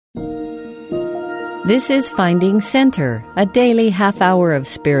This is Finding Center, a daily half-hour of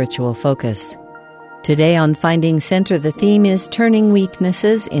spiritual focus. Today on Finding Center, the theme is turning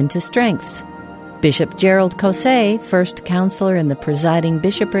weaknesses into strengths. Bishop Gerald Caussé, first counselor in the presiding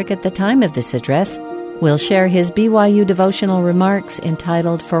bishopric at the time of this address, will share his BYU devotional remarks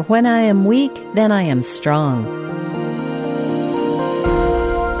entitled, "For When I Am Weak, Then I Am Strong."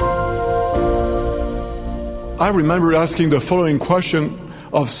 I remember asking the following question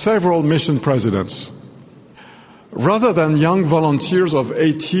of several mission presidents. Rather than young volunteers of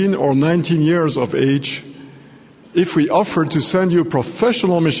 18 or 19 years of age, if we offered to send you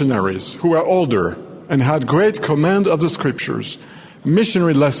professional missionaries who are older and had great command of the scriptures,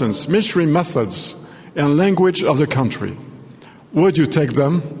 missionary lessons, missionary methods, and language of the country, would you take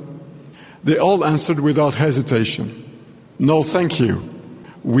them? They all answered without hesitation, "No, thank you.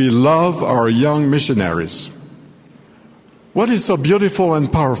 We love our young missionaries." What is so beautiful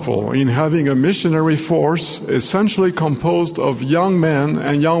and powerful in having a missionary force essentially composed of young men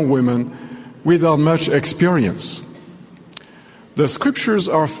and young women without much experience? The scriptures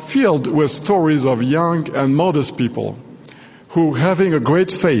are filled with stories of young and modest people who, having a great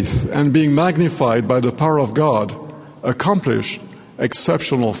faith and being magnified by the power of God, accomplished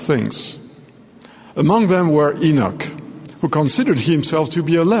exceptional things. Among them were Enoch, who considered himself to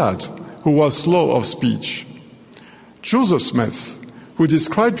be a lad who was slow of speech; Joseph Smith, who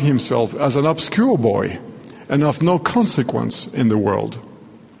described himself as an obscure boy and of no consequence in the world;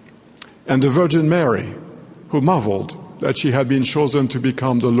 and the Virgin Mary, who marveled that she had been chosen to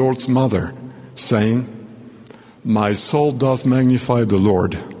become the Lord's mother, saying, "My soul doth magnify the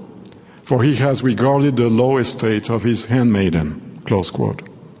Lord, for he has regarded the low estate of his handmaiden." Close quote.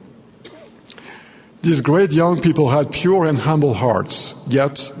 These great young people had pure and humble hearts,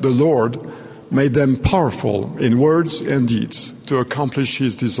 yet the Lord made them powerful in words and deeds to accomplish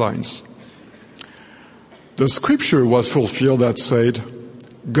his designs. The scripture was fulfilled that said,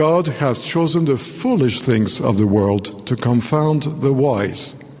 "God has chosen the foolish things of the world to confound the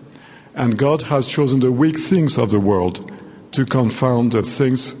wise, and God has chosen the weak things of the world to confound the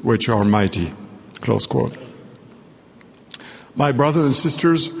things which are mighty." Close quote. My brothers and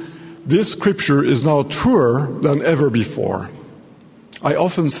sisters, this scripture is now truer than ever before. I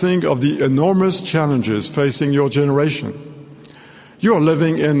often think of the enormous challenges facing your generation. You are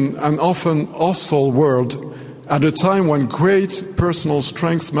living in an often hostile world at a time when great personal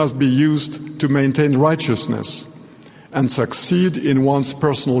strength must be used to maintain righteousness and succeed in one's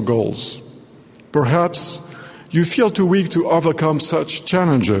personal goals. Perhaps you feel too weak to overcome such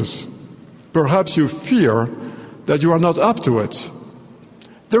challenges. Perhaps you fear that you are not up to it.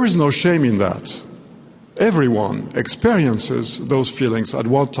 There is no shame in that. Everyone experiences those feelings at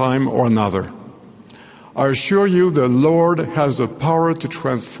one time or another. I assure you the Lord has the power to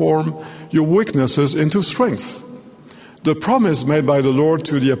transform your weaknesses into strength. The promise made by the Lord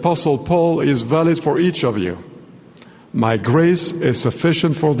to the Apostle Paul is valid for each of you. "My grace is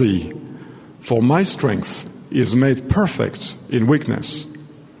sufficient for thee, for my strength is made perfect in weakness."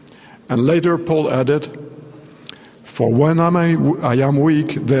 And later Paul added, "For when I am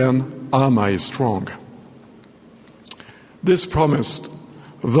weak, then am I strong." This promise,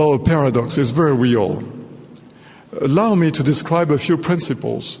 though a paradox, is very real. Allow me to describe a few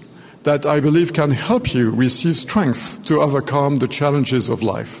principles that I believe can help you receive strength to overcome the challenges of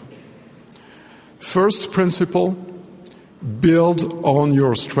life. First principle, build on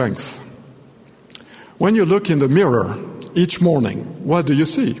your strength. When you look in the mirror each morning, what do you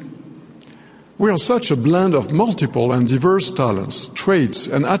see? We are such a blend of multiple and diverse talents, traits,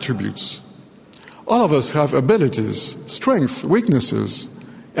 and attributes. All of us have abilities, strengths, weaknesses,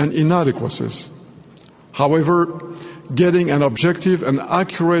 and inadequacies. However, getting an objective and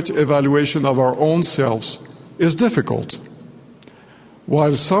accurate evaluation of our own selves is difficult.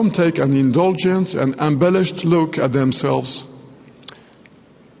 While some take an indulgent and embellished look at themselves,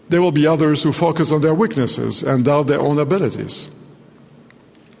 there will be others who focus on their weaknesses and doubt their own abilities.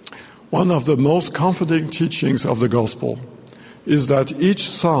 One of the most comforting teachings of the gospel is that each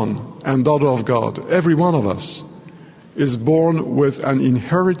son and daughter of God, every one of us, is born with an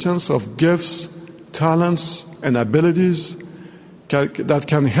inheritance of gifts, talents, and abilities that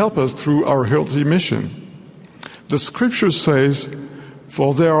can help us through our earthly mission. The scripture says,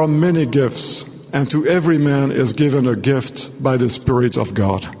 "For there are many gifts, and to every man is given a gift by the Spirit of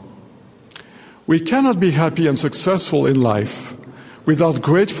God." We cannot be happy and successful in life without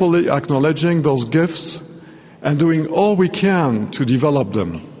gratefully acknowledging those gifts and doing all we can to develop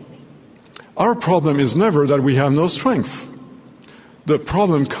them. Our problem is never that we have no strength. The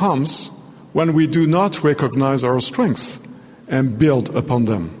problem comes when we do not recognize our strengths and build upon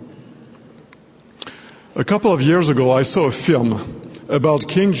them. A couple of years ago, I saw a film about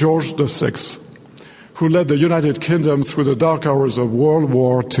King George VI, who led the United Kingdom through the dark hours of World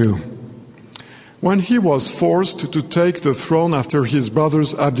War II. When he was forced to take the throne after his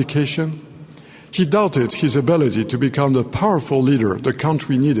brother's abdication, he doubted his ability to become the powerful leader the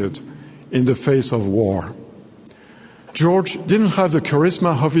country needed in the face of war. George didn't have the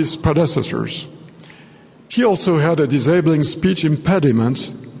charisma of his predecessors. He also had a disabling speech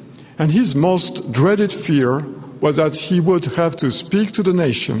impediment, and his most dreaded fear was that he would have to speak to the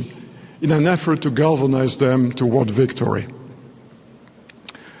nation in an effort to galvanize them toward victory.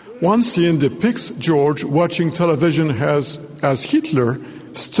 One scene depicts George watching television as Hitler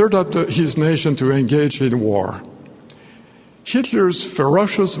stirred up his nation to engage in war. Hitler's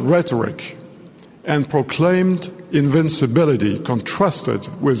ferocious rhetoric and proclaimed invincibility contrasted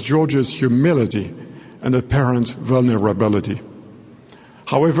with George's humility and apparent vulnerability.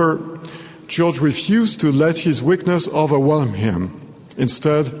 However, George refused to let his weakness overwhelm him.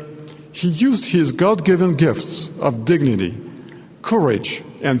 Instead, he used his God-given gifts of dignity, courage,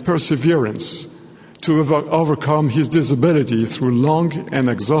 and perseverance to overcome his disability through long and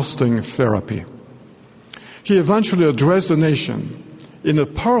exhausting therapy. He eventually addressed the nation in a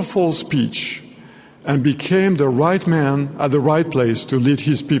powerful speech and became the right man at the right place to lead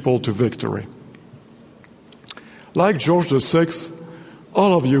his people to victory. Like George VI,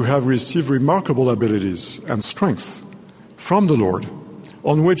 all of you have received remarkable abilities and strength from the Lord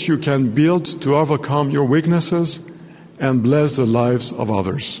on which you can build to overcome your weaknesses and bless the lives of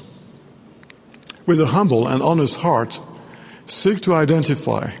others. With a humble and honest heart, seek to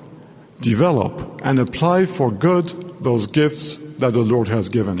identify, develop, and apply for good those gifts that the Lord has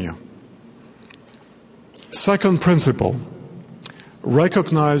given you. Second principle,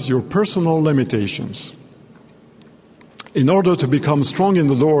 recognize your personal limitations. In order to become strong in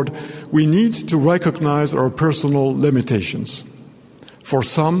the Lord, we need to recognize our personal limitations. For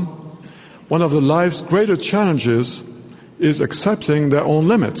some, one of the life's greater challenges is accepting their own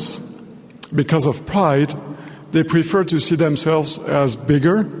limits. Because of pride, they prefer to see themselves as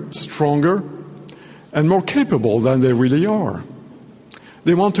bigger, stronger, and more capable than they really are.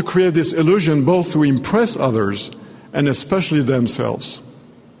 They want to create this illusion both to impress others and especially themselves.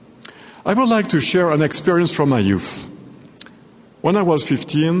 I would like to share an experience from my youth. When I was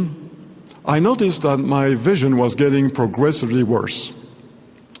 15, I noticed that my vision was getting progressively worse.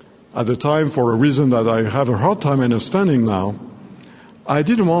 At the time, for a reason that I have a hard time understanding now, I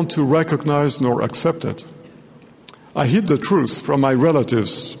didn't want to recognize nor accept it. I hid the truth from my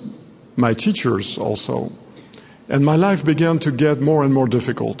relatives, my teachers also, and my life began to get more and more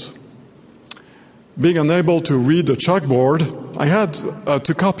difficult. Being unable to read the chalkboard, I had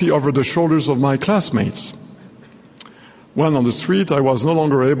to copy over the shoulders of my classmates. When on the street, I was no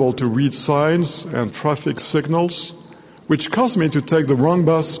longer able to read signs and traffic signals, which caused me to take the wrong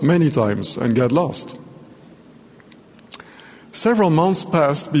bus many times and get lost. Several months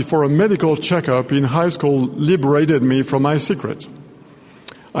passed before a medical checkup in high school liberated me from my secret.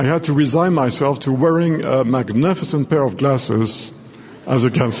 I had to resign myself to wearing a magnificent pair of glasses, as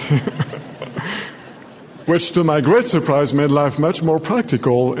you can see, which to my great surprise made life much more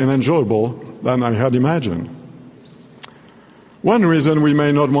practical and enjoyable than I had imagined. One reason we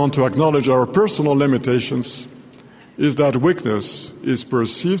may not want to acknowledge our personal limitations is that weakness is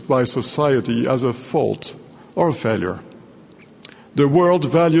perceived by society as a fault or a failure. The world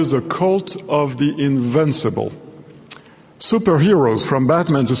values the cult of the invincible. Superheroes, from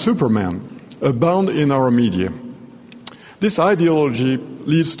Batman to Superman, abound in our media. This ideology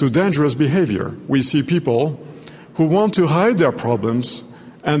leads to dangerous behavior. We see people who want to hide their problems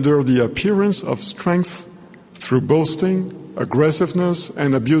under the appearance of strength through boasting, aggressiveness,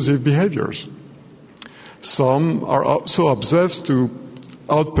 and abusive behaviors. Some are so obsessed to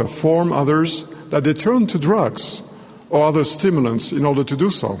outperform others that they turn to drugs or other stimulants in order to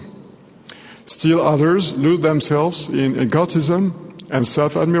do so. Still others lose themselves in egotism and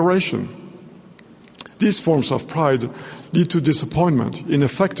self-admiration. These forms of pride lead to disappointment,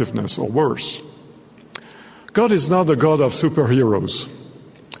 ineffectiveness, or worse. God is not the God of superheroes,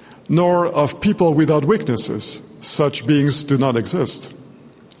 nor of people without weaknesses. Such beings do not exist.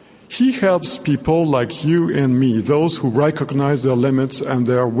 He helps people like you and me, those who recognize their limits and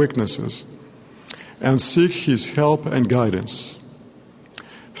their weaknesses, and seek His help and guidance.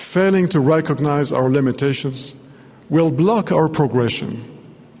 Failing to recognize our limitations will block our progression.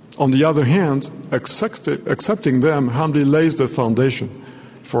 On the other hand, accepting them humbly lays the foundation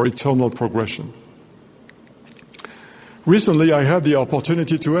for eternal progression. Recently, I had the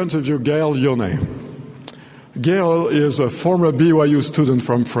opportunity to interview Gail Yonnet. Gail is a former BYU student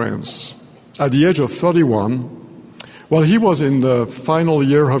from France. at the age of 31, while he was in the final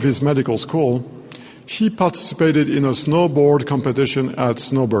year of his medical school, he participated in a snowboard competition at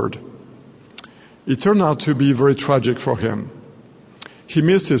Snowbird. It turned out to be very tragic for him. He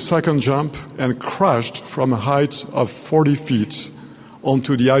missed his second jump and crashed from a height of 40 feet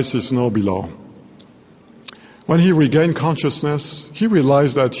onto the icy snow below. When he regained consciousness, he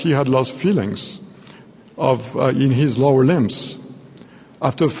realized that he had lost feelings in his lower limbs.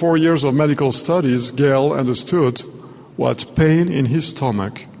 After 4 years of medical studies, Gail understood what pain in his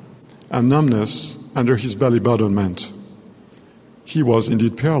stomach and numbness under his belly button meant. He was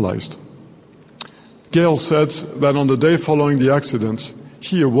indeed paralyzed. Gail said that on the day following the accident,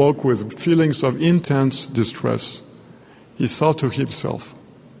 he awoke with feelings of intense distress. He thought to himself,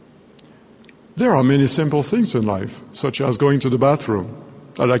 "There are many simple things in life, such as going to the bathroom,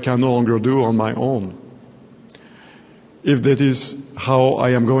 that I can no longer do on my own. If that is how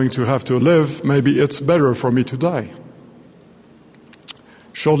I am going to have to live, maybe it's better for me to die."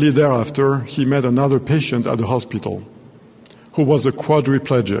 Shortly thereafter, he met another patient at the hospital who was a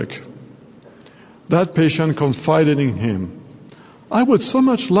quadriplegic. That patient confided in him, "I would so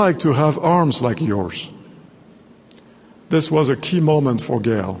much like to have arms like yours." This was a key moment for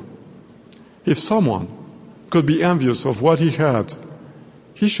Gail. If someone could be envious of what he had,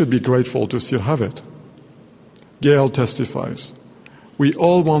 he should be grateful to still have it. Gail testifies, "We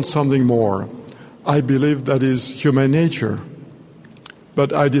all want something more. I believe that is human nature.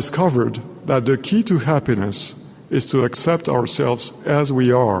 But I discovered that the key to happiness is to accept ourselves as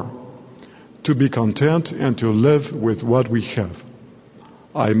we are, to be content and to live with what we have.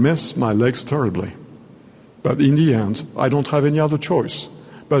 I miss my legs terribly. But in the end, I don't have any other choice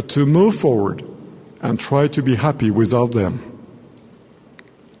but to move forward and try to be happy without them."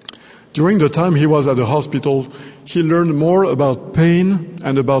 During the time he was at the hospital, he learned more about pain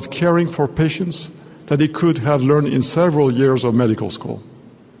and about caring for patients than he could have learned in several years of medical school.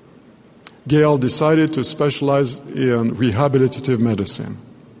 Gail decided to specialize in rehabilitative medicine.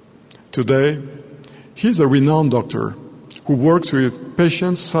 Today, he's a renowned doctor who works with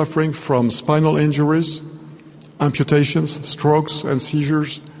patients suffering from spinal injuries, amputations, strokes and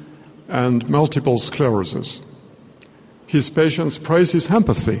seizures, and multiple sclerosis. His patients praise his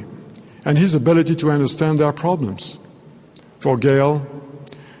empathy and his ability to understand their problems. For Gail,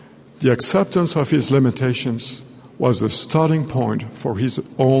 the acceptance of his limitations was the starting point for his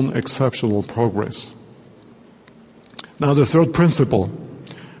own exceptional progress. Now, the third principle,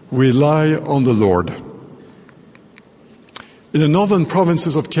 rely on the Lord. In the northern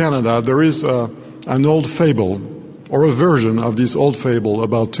provinces of Canada, there is an old fable, or a version of this old fable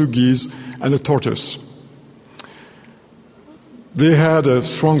about two geese and a tortoise. They had a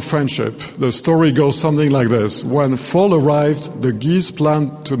strong friendship. The story goes something like this. When fall arrived, the geese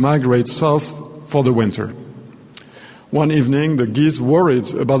planned to migrate south for the winter. One evening, the geese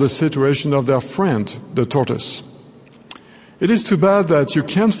worried about the situation of their friend, the tortoise. "It is too bad that you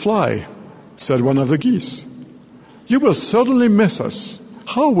can't fly," said one of the geese. "You will certainly miss us.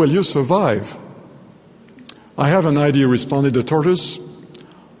 How will you survive?" "I have an idea," responded the tortoise.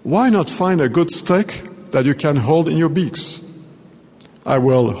 "Why not find a good stick that you can hold in your beaks? I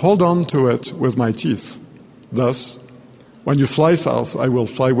will hold on to it with my teeth. Thus, when you fly south, I will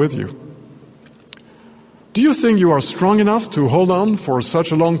fly with you." "Do you think you are strong enough to hold on for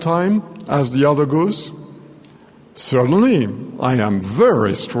such a long time?" asked the other goose. "Certainly, I am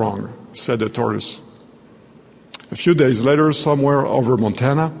very strong," said the tortoise. A few days later, somewhere over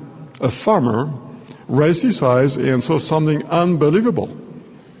Montana, a farmer raised his eyes and saw something unbelievable.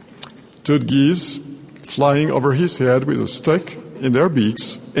 Two geese flying over his head with a stick in their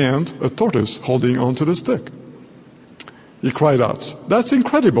beaks and a tortoise holding onto the stick. He cried out, "That's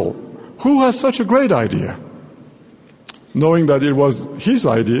incredible! Who has such a great idea?" Knowing that it was his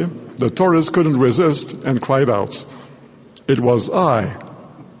idea, the tortoise couldn't resist and cried out, "It was I."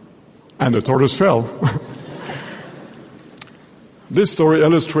 And the tortoise fell. This story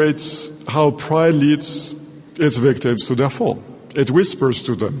illustrates how pride leads its victims to their fall. It whispers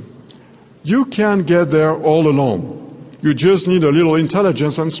to them, "You can't get there all alone. You just need a little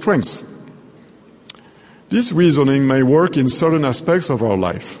intelligence and strength." This reasoning may work in certain aspects of our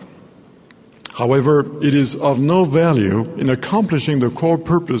life. However, it is of no value in accomplishing the core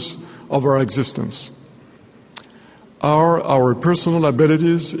purpose of our existence. Are our personal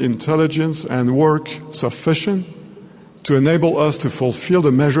abilities, intelligence, and work sufficient to enable us to fulfill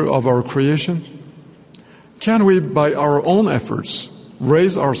the measure of our creation? Can we, by our own efforts,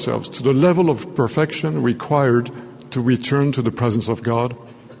 raise ourselves to the level of perfection required to return to the presence of God?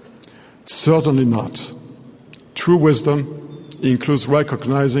 Certainly not. True wisdom includes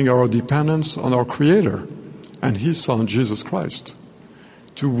recognizing our dependence on our Creator and His Son, Jesus Christ,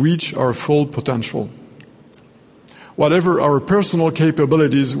 to reach our full potential. Whatever our personal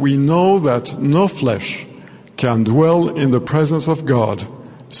capabilities, we know that no flesh can dwell in the presence of God,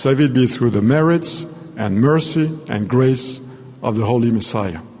 save it be through the merits and mercy and grace of the Holy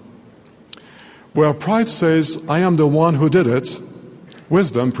Messiah. Where pride says, I am the one who did it,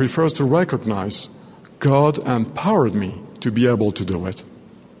 wisdom prefers to recognize God empowered me to be able to do it.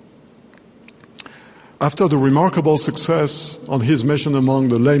 After the remarkable success on his mission among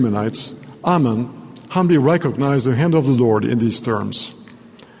the Lamanites, Ammon humbly recognized the hand of the Lord in these terms.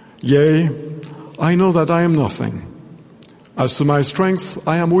 Yea, I know that I am nothing. As to my strength,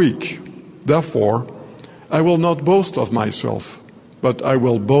 I am weak. Therefore, I will not boast of myself, but I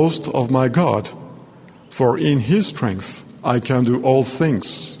will boast of my God. For in His strength I can do all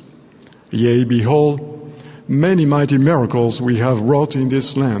things. Yea, behold, many mighty miracles we have wrought in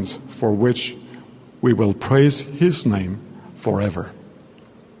this land, for which we will praise His name forever.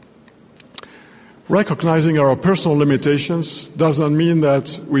 Recognizing our personal limitations doesn't mean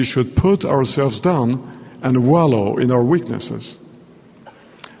that we should put ourselves down and wallow in our weaknesses.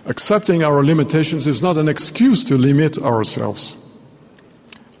 Accepting our limitations is not an excuse to limit ourselves.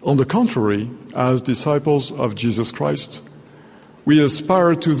 On the contrary, as disciples of Jesus Christ, we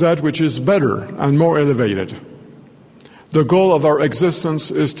aspire to that which is better and more elevated. The goal of our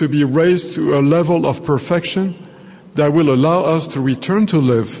existence is to be raised to a level of perfection that will allow us to return to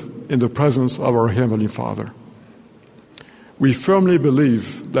live in the presence of our Heavenly Father. We firmly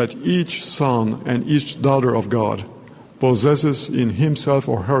believe that each son and each daughter of God possesses in himself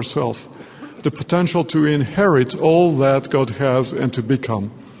or herself the potential to inherit all that God has and to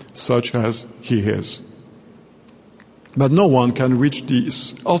become such as He is. But no one can reach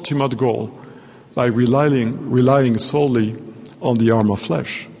this ultimate goal by relying solely on the arm of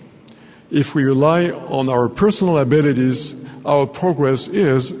flesh. If we rely on our personal abilities, our progress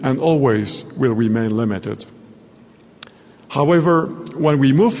is and always will remain limited. However, when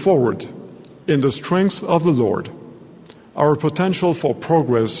we move forward in the strength of the Lord, our potential for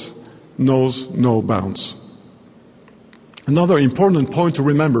progress knows no bounds. Another important point to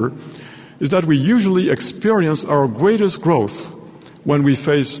remember is that we usually experience our greatest growth when we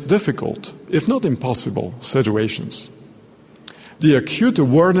face difficult, if not impossible, situations. The acute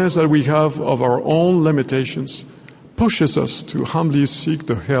awareness that we have of our own limitations pushes us to humbly seek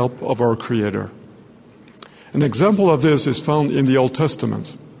the help of our Creator. An example of this is found in the Old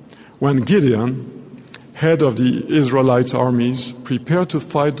Testament, when Gideon, head of the Israelites' armies, prepared to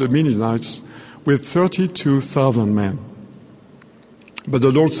fight the Midianites with 32,000 men. But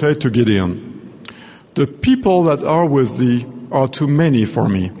the Lord said to Gideon, "The people that are with thee are too many for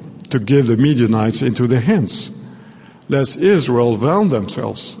me to give the Midianites into their hands, lest Israel vaunt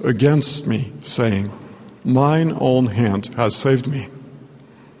themselves against me, saying, mine own hand has saved me."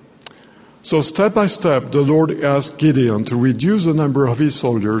 So step by step, the Lord asked Gideon to reduce the number of his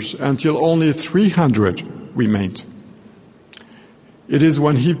soldiers until only 300 remained. It is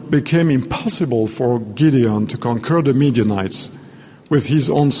when it became impossible for Gideon to conquer the Midianites with his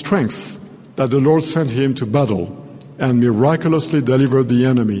own strength that the Lord sent him to battle and miraculously delivered the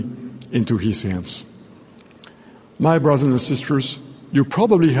enemy into his hands. My brothers and sisters, you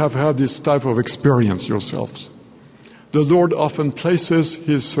probably have had this type of experience yourselves. The Lord often places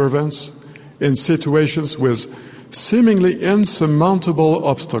His servants in situations with seemingly insurmountable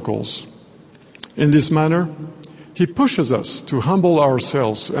obstacles. In this manner, He pushes us to humble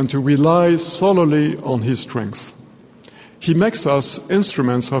ourselves and to rely solely on His strength. He makes us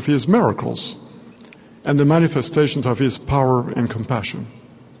instruments of His miracles and the manifestations of His power and compassion.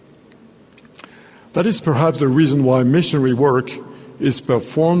 That is perhaps the reason why missionary work is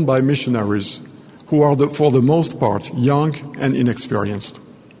performed by missionaries who are, for the most part, young and inexperienced.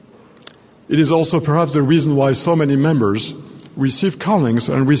 It is also perhaps the reason why so many members receive callings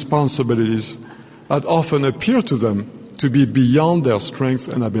and responsibilities that often appear to them to be beyond their strength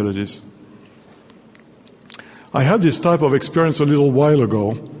and abilities. I had this type of experience a little while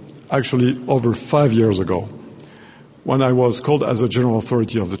ago, actually over 5 years ago, when I was called as a general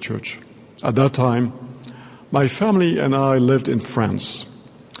authority of the church. At that time, my family and I lived in France.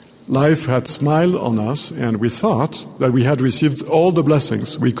 Life had smiled on us, and we thought that we had received all the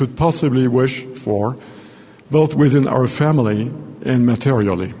blessings we could possibly wish for, both within our family and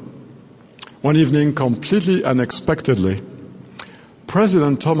materially. One evening, completely unexpectedly,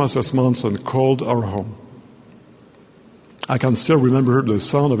 President Thomas S. Monson called our home. I can still remember the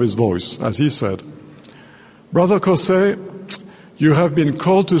sound of his voice as he said, "Brother Cosset, you have been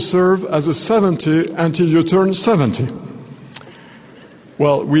called to serve as a 70 until you turn 70.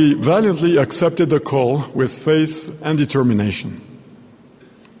 Well, we valiantly accepted the call with faith and determination.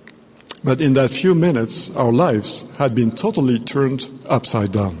 But in that few minutes, our lives had been totally turned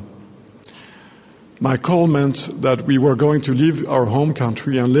upside down. My call meant that we were going to leave our home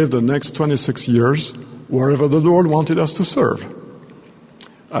country and live the next 26 years wherever the Lord wanted us to serve.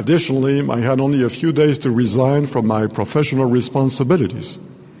 Additionally, I had only a few days to resign from my professional responsibilities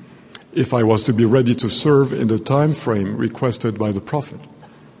if I was to be ready to serve in the time frame requested by the prophet.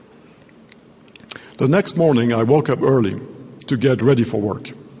 The next morning, I woke up early to get ready for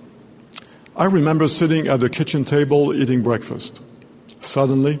work. I remember sitting at the kitchen table eating breakfast.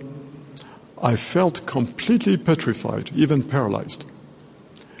 Suddenly, I felt completely petrified, even paralyzed.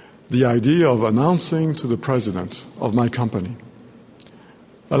 The idea of announcing to the president of my company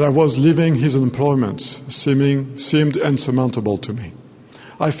that I was leaving his employment seemed insurmountable to me.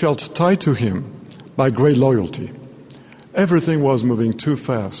 I felt tied to him by great loyalty. Everything was moving too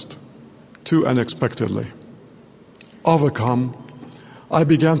fast, too unexpectedly. Overcome, I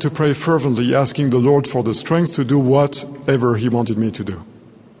began to pray fervently, asking the Lord for the strength to do whatever He wanted me to do.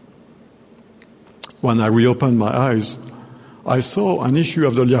 When I reopened my eyes, I saw an issue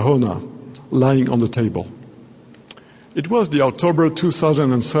of the Liahona lying on the table. It was the October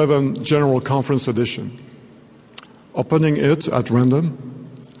 2007 General Conference edition. Opening it at random,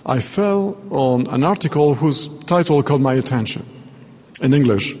 I fell on an article whose title caught my attention. In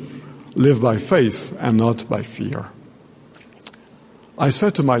English, "Live by faith and not by fear." I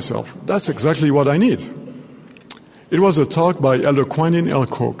said to myself, that's exactly what I need. It was a talk by Elder Quentin L.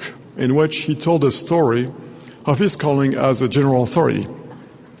 Cook, in which he told the story of his calling as a general authority.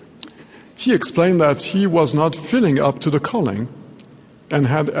 He explained that he was not filling up to the calling and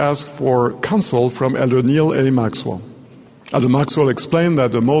had asked for counsel from Elder Neil A. Maxwell. Elder Maxwell explained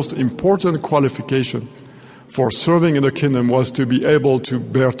that the most important qualification for serving in the kingdom was to be able to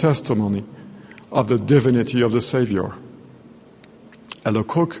bear testimony of the divinity of the Savior. Elder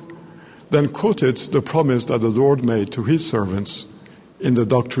Cook then quoted the promise that the Lord made to His servants in the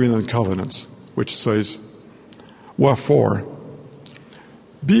Doctrine and Covenants, which says, "Wherefore,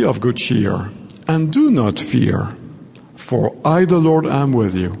 be of good cheer, and do not fear, for I, the Lord, am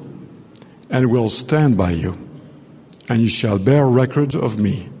with you, and will stand by you, and ye shall bear record of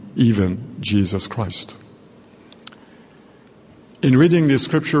me, even Jesus Christ." In reading this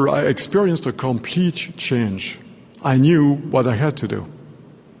scripture, I experienced a complete change. I knew what I had to do.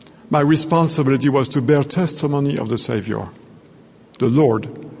 My responsibility was to bear testimony of the Savior. The Lord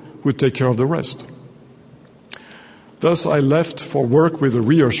would take care of the rest. Thus, I left for work with a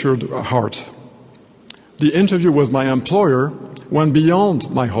reassured heart. The interview with my employer went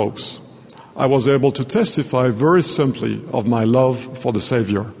beyond my hopes. I was able to testify very simply of my love for the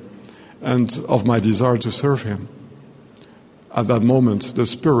Savior and of my desire to serve Him. At that moment, the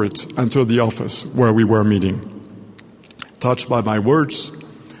Spirit entered the office where we were meeting. Touched by my words,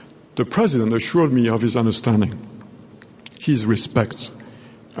 the President assured me of his understanding, his respect,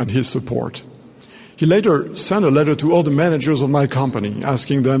 and his support. He later sent a letter to all the managers of my company,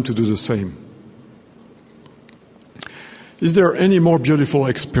 asking them to do the same. Is there any more beautiful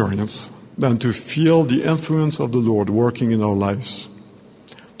experience than to feel the influence of the Lord working in our lives?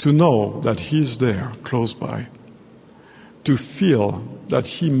 To know that He is there, close by. To feel that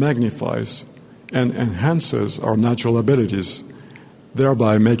He magnifies and enhances our natural abilities,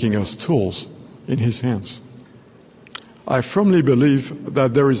 thereby making us tools in His hands. I firmly believe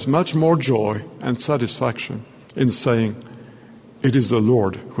that there is much more joy and satisfaction in saying, "It is the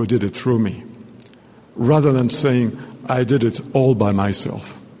Lord who did it through me," rather than saying, "I did it all by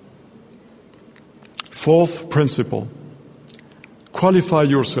myself." Fourth principle, qualify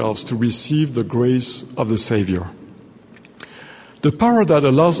yourselves to receive the grace of the Savior. The power that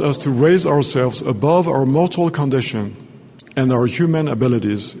allows us to raise ourselves above our mortal condition and our human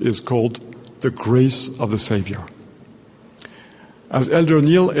abilities is called the grace of the Savior. As Elder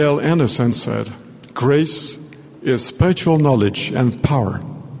Neil L. Anderson said, grace is spiritual knowledge and power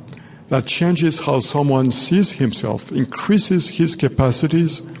that changes how someone sees himself, increases his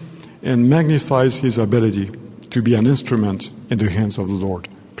capacities, and magnifies his ability to be an instrument in the hands of the Lord.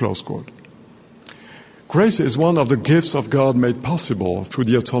 Close quote. Grace is one of the gifts of God made possible through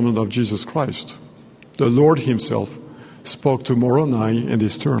the atonement of Jesus Christ. The Lord Himself spoke to Moroni in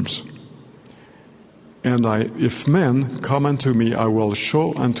these terms. "And if men come unto me, I will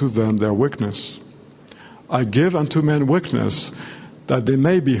show unto them their weakness. I give unto men weakness, that they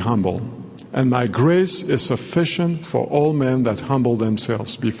may be humble, and my grace is sufficient for all men that humble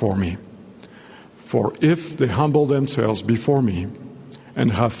themselves before me. For if they humble themselves before me,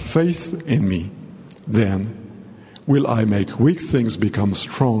 and have faith in me, then will I make weak things become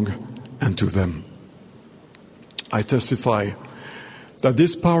strong unto them. I testify that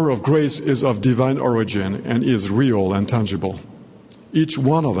this power of grace is of divine origin and is real and tangible. Each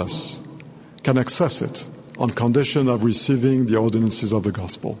one of us can access it on condition of receiving the ordinances of the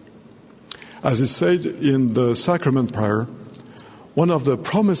gospel. As is said in the sacrament prayer, one of the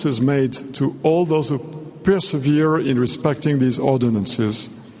promises made to all those who persevere in respecting these ordinances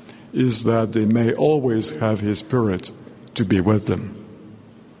is that they may always have His Spirit to be with them.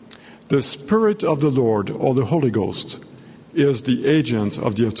 The Spirit of the Lord, or the Holy Ghost, is the agent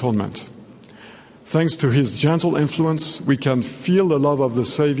of the atonement. Thanks to His gentle influence, we can feel the love of the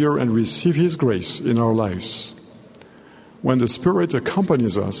Savior and receive His grace in our lives. When the Spirit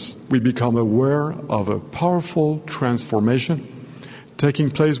accompanies us, we become aware of a powerful transformation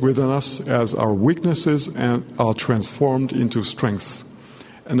taking place within us as our weaknesses are transformed into strength,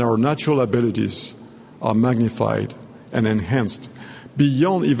 and our natural abilities are magnified and enhanced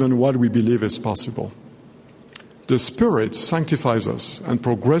beyond even what we believe is possible. The Spirit sanctifies us and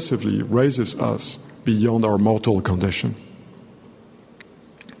progressively raises us beyond our mortal condition.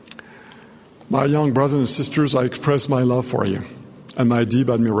 My young brothers and sisters, I express my love for you and my deep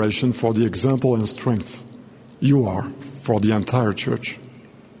admiration for the example and strength you are for the entire church.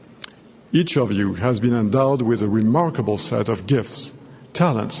 Each of you has been endowed with a remarkable set of gifts,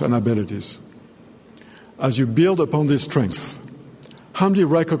 talents, and abilities. As you build upon these strengths, humbly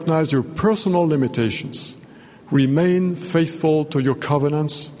recognize your personal limitations, remain faithful to your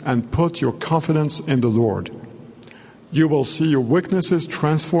covenants, and put your confidence in the Lord. You will see your weaknesses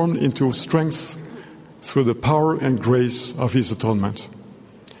transformed into strength through the power and grace of His atonement.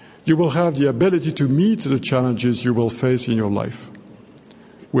 You will have the ability to meet the challenges you will face in your life.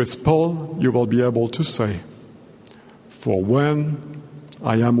 With Paul, you will be able to say, "For when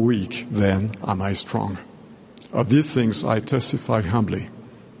I am weak, then am I strong." Of these things I testify humbly.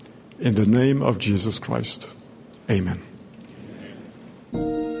 In the name of Jesus Christ. Amen.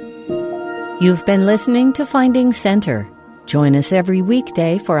 You've been listening to Finding Center. Join us every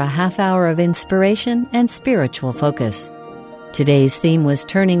weekday for a half hour of inspiration and spiritual focus. Today's theme was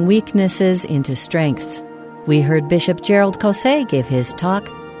turning weaknesses into strengths. We heard Bishop Gerald Caussé give his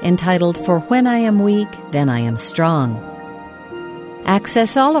talk entitled "For When I Am Weak, Then I Am Strong."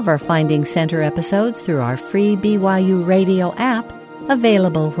 Access all of our Finding Center episodes through our free BYU Radio app,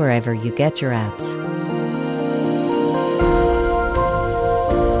 available wherever you get your apps.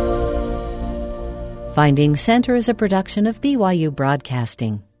 Finding Center is a production of BYU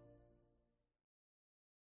Broadcasting.